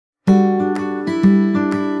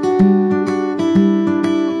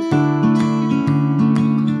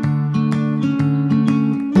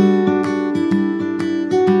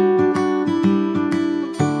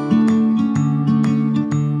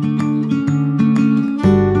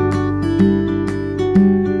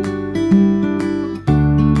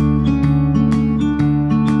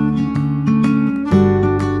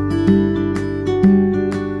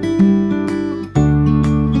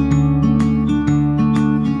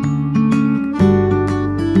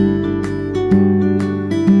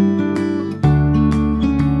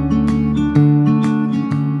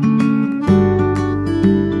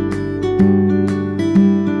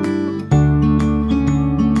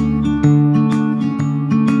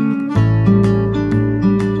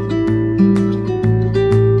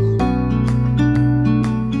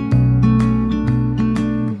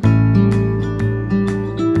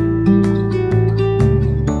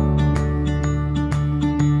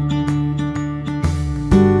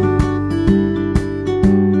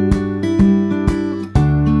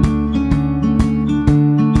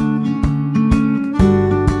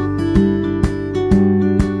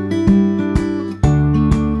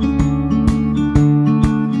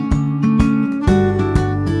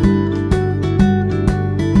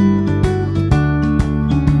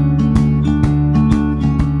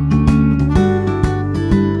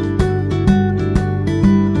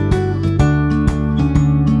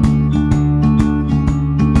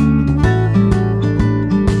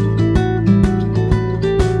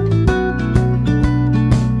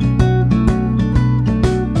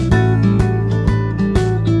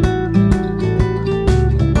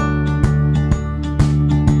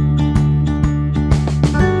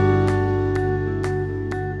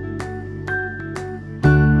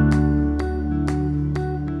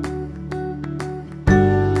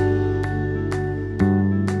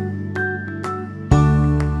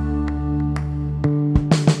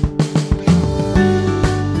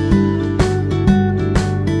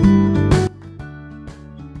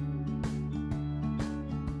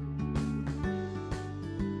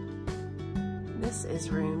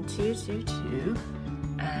222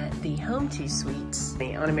 at the Home2 Suites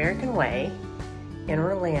on American Way in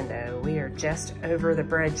Orlando. We are just over the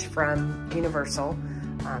bridge from Universal.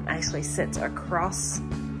 Actually sits across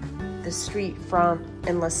the street from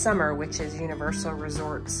Endless Summer, which is Universal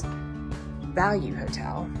Resorts Value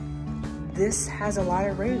Hotel. This has a lot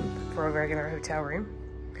of room for a regular hotel room.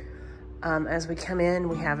 As we come in,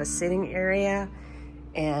 we have a sitting area,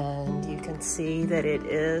 and you can see that it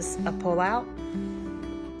is a pull-out.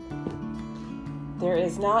 There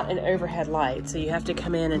is not an overhead light, so you have to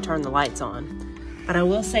come in and turn the lights on. But I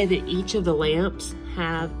will say that each of the lamps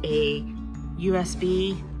have a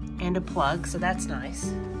USB and a plug, so that's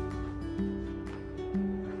nice.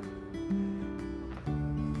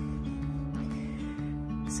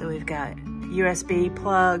 So we've got USB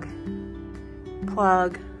plug,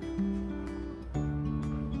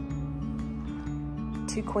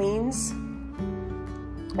 two queens,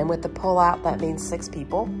 and with the pull out, that means 6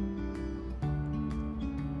 people.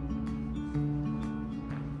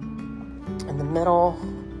 In the middle,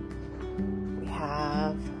 we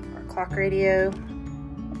have our clock radio.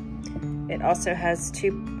 It also has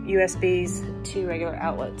 2 USBs, 2 regular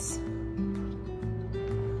outlets.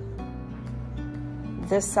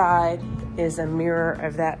 This side is a mirror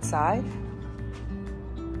of that side.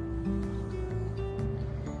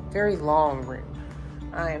 Very long room.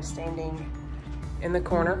 I am standing in the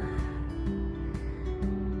corner.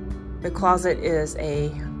 The closet is a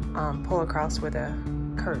pull across with a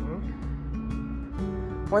curtain.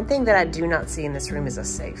 One thing that I do not see in this room is a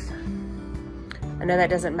safe. I know that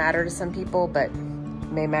doesn't matter to some people, but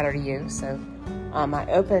it may matter to you. So I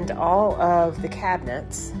opened all of the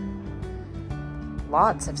cabinets.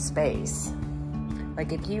 Lots of space.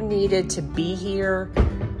 Like if you needed to be here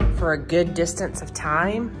for a good distance of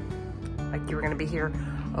time, like you were gonna be here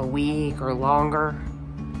a week or longer,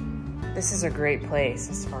 this is a great place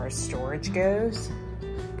as far as storage goes,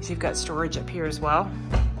 because you've got storage up here as well.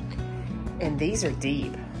 And these are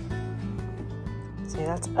deep. See,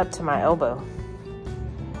 that's up to my elbow.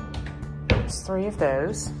 There's 3 of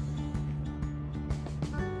those.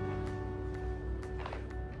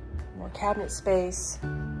 More cabinet space,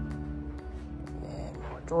 and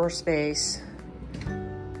more drawer space.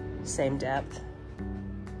 Same depth.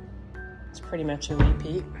 It's pretty much a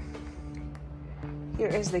repeat. Here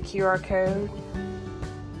is the QR code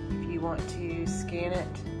if you want to scan it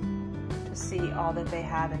to see all that they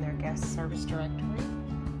have in their guest service directory.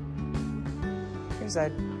 Here's a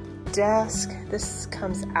desk. This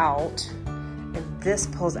comes out, and this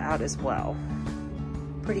pulls out as well.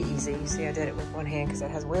 Pretty easy. You see, I did it with one hand because it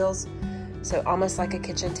has wheels. So almost like a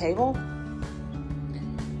kitchen table.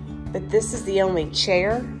 But this is the only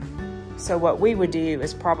chair. So what we would do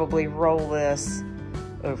is probably roll this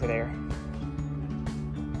over there.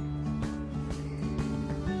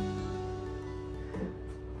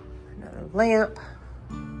 Another lamp.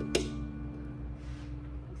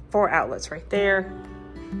 4 outlets right there.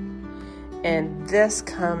 And this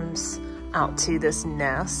comes out to this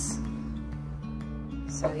nest.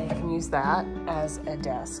 So you can use that as a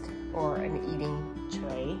desk or an eating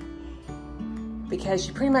tray, because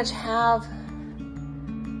you pretty much have, I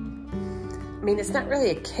mean, it's not really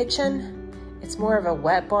a kitchen. It's more of a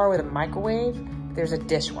wet bar with a microwave. There's a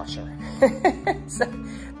dishwasher. So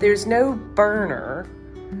there's no burner,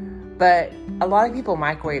 but a lot of people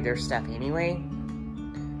microwave their stuff anyway.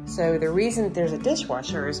 So the reason that there's a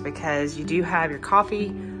dishwasher is because you do have your coffee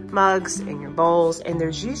mugs and your bowls, and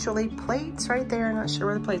there's usually plates right there. I'm not sure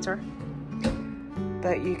where the plates are,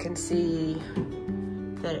 but you can see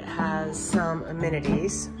that it has some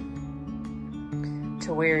amenities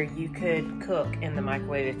to where you could cook in the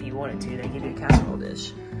microwave if you wanted to. They give you a casserole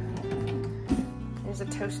dish. There's a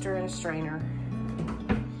toaster and a strainer,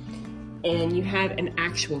 and you have an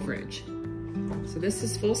actual fridge. So this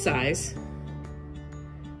is full size.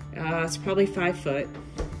 It's probably 5 foot,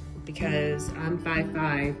 because I'm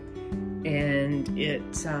 5'5", and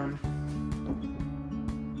it's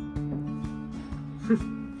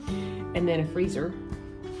and then a freezer.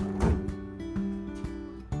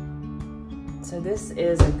 So this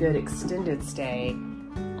is a good extended stay,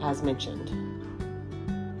 as mentioned.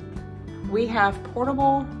 We have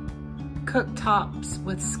portable cooktops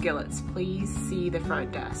with skillets. Please see the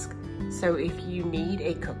front desk. So if you need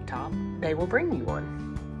a cooktop, they will bring you one.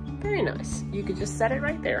 Very nice. You could just set it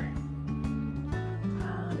right there.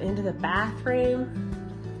 Into the bathroom,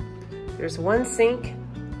 there's 1 sink,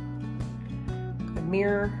 a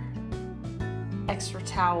mirror, extra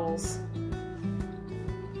towels,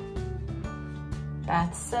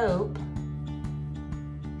 bath soap,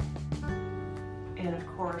 and of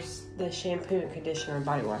course the shampoo and conditioner and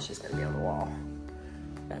body wash is going to be on the wall.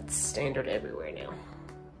 That's standard everywhere now.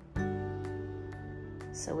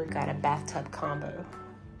 So we've got a bathtub combo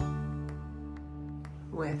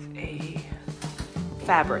with a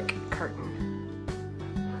fabric curtain.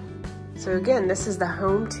 So again, this is the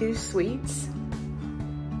Home2 Suites.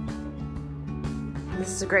 This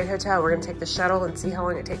is a great hotel. We're gonna take the shuttle and see how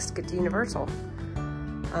long it takes to get to Universal.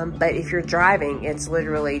 But if you're driving, it's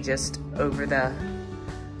literally just over the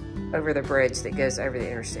bridge that goes over the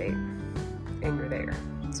interstate, and you're there.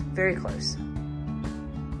 It's very close.